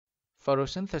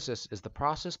Photosynthesis is the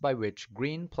process by which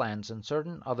green plants and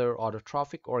certain other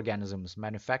autotrophic organisms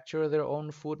manufacture their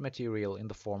own food material in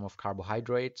the form of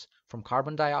carbohydrates from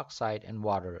carbon dioxide and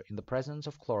water in the presence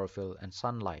of chlorophyll and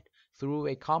sunlight through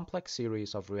a complex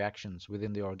series of reactions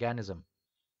within the organism.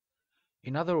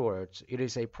 In other words, it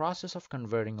is a process of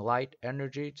converting light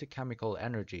energy to chemical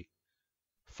energy.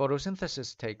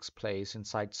 Photosynthesis takes place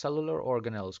inside cellular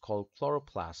organelles called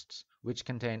chloroplasts, which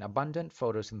contain abundant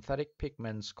photosynthetic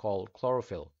pigments called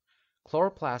chlorophyll.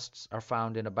 Chloroplasts are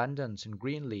found in abundance in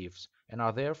green leaves and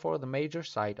are therefore the major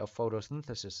site of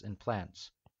photosynthesis in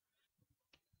plants.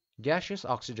 Gaseous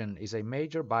oxygen is a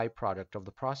major byproduct of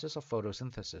the process of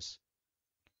photosynthesis.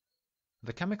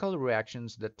 The chemical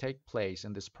reactions that take place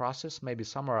in this process may be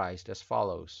summarized as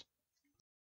follows.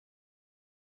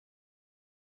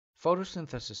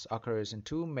 Photosynthesis occurs in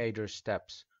two major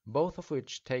steps, both of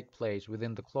which take place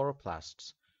within the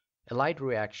chloroplasts: a light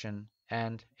reaction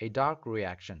and a dark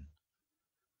reaction.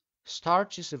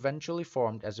 Starch is eventually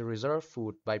formed as a reserve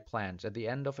food by plants at the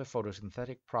end of a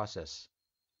photosynthetic process.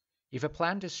 If a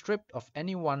plant is stripped of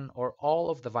any one or all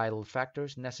of the vital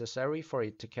factors necessary for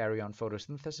it to carry on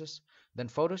photosynthesis, then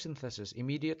photosynthesis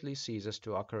immediately ceases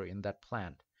to occur in that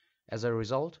plant. As a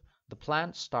result, the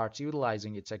plant starts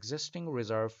utilizing its existing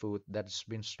reserve food that has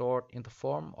been stored in the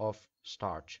form of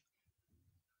starch.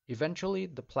 Eventually,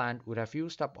 the plant would have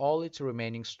used up all its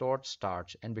remaining stored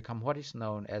starch and become what is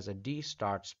known as a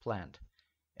de-starched plant.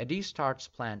 A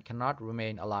de-starched plant cannot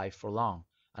remain alive for long,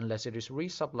 unless it is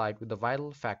resupplied with the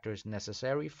vital factors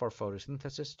necessary for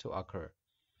photosynthesis to occur.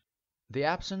 The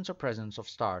absence or presence of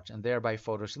starch and thereby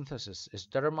photosynthesis is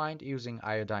determined using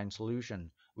iodine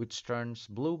solution, which turns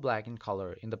blue-black in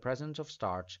color in the presence of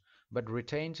starch but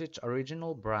retains its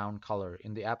original brown color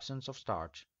in the absence of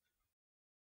starch.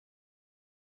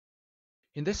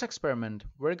 In this experiment,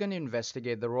 we're going to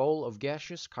investigate the role of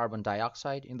gaseous carbon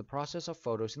dioxide in the process of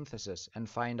photosynthesis and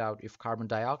find out if carbon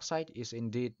dioxide is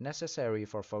indeed necessary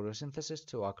for photosynthesis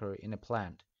to occur in a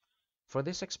plant. For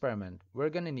this experiment, we're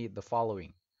going to need the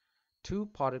following: 2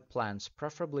 potted plants,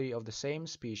 preferably of the same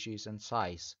species and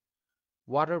size,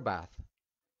 water bath,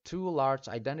 2 large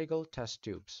identical test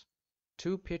tubes,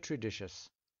 2 petri dishes,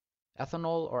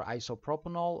 ethanol or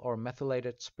isopropanol or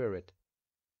methylated spirit,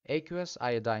 aqueous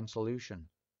iodine solution,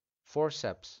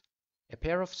 forceps, a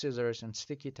pair of scissors and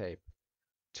sticky tape,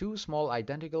 2 small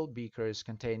identical beakers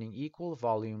containing equal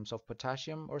volumes of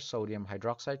potassium or sodium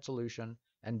hydroxide solution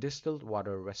and distilled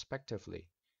water respectively,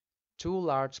 2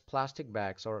 large plastic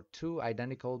bags or 2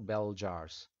 identical bell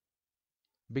jars.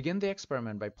 Begin the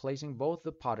experiment by placing both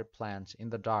the potted plants in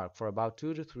the dark for about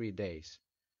 2 to 3 days.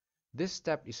 This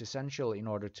step is essential in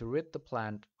order to rid the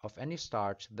plant of any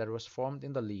starch that was formed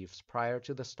in the leaves prior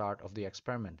to the start of the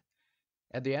experiment.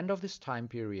 At the end of this time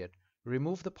period,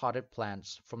 remove the potted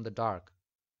plants from the dark.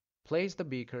 Place the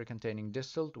beaker containing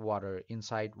distilled water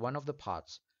inside one of the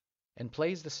pots, and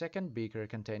place the second beaker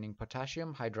containing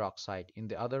potassium hydroxide in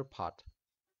the other pot.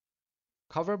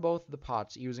 Cover both the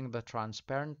pots using the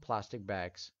transparent plastic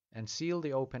bags and seal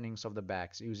the openings of the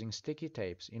bags using sticky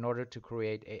tapes in order to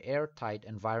create an airtight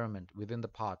environment within the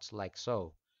pots like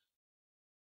so.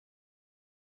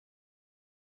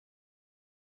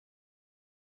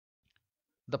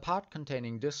 The pot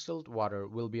containing distilled water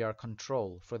will be our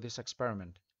control for this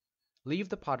experiment. Leave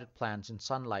the potted plants in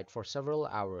sunlight for several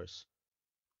hours.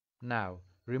 Now,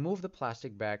 remove the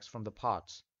plastic bags from the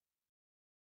pots.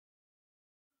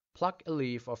 Pluck a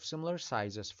leaf of similar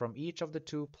sizes from each of the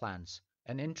 2 plants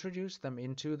and introduce them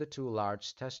into the 2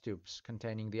 large test tubes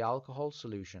containing the alcohol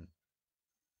solution.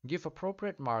 Give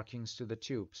appropriate markings to the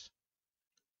tubes.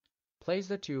 Place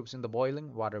the tubes in the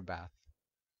boiling water bath.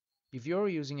 If you are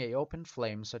using an open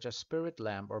flame such as spirit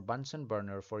lamp or Bunsen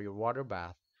burner for your water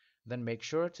bath, then make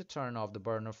sure to turn off the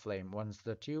burner flame once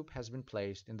the tube has been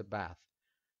placed in the bath.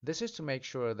 This is to make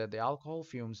sure that the alcohol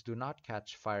fumes do not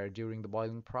catch fire during the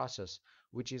boiling process,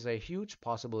 which is a huge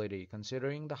possibility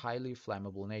considering the highly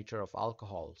flammable nature of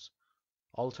alcohols.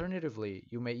 Alternatively,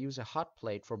 you may use a hot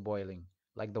plate for boiling,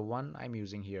 like the one I'm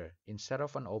using here, instead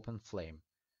of an open flame.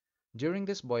 During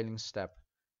this boiling step,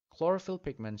 chlorophyll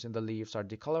pigments in the leaves are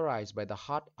decolorized by the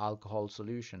hot alcohol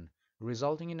solution,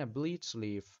 resulting in a bleached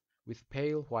leaf with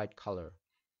pale white color.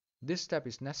 This step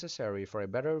is necessary for a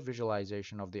better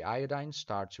visualization of the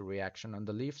iodine-starch reaction on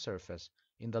the leaf surface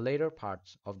in the later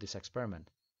parts of this experiment.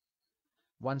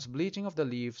 Once bleaching of the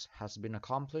leaves has been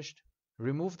accomplished,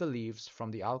 remove the leaves from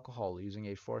the alcohol using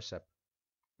a forceps.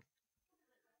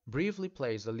 Briefly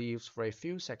place the leaves for a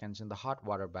few seconds in the hot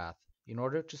water bath in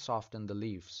order to soften the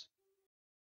leaves.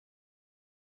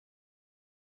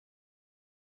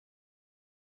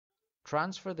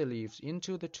 transfer the leaves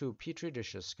into the 2 petri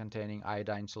dishes containing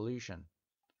iodine solution.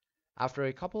 After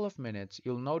a couple of minutes,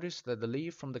 you'll notice that the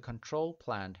leaf from the control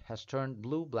plant has turned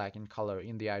blue-black in color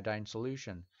in the iodine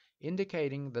solution,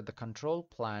 indicating that the control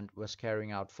plant was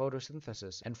carrying out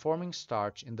photosynthesis and forming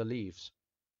starch in the leaves.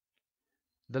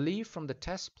 The leaf from the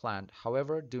test plant,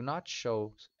 however, do not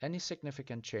show any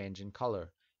significant change in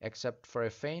color, except for a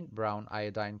faint brown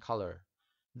iodine color.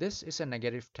 This is a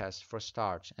negative test for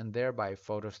starch and thereby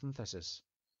photosynthesis,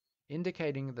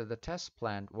 indicating that the test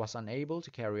plant was unable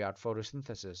to carry out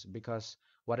photosynthesis because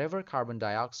whatever carbon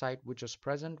dioxide which was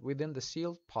present within the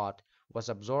sealed pot was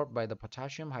absorbed by the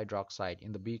potassium hydroxide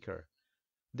in the beaker.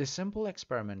 This simple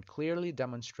experiment clearly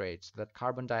demonstrates that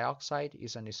carbon dioxide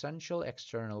is an essential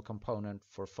external component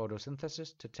for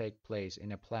photosynthesis to take place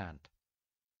in a plant.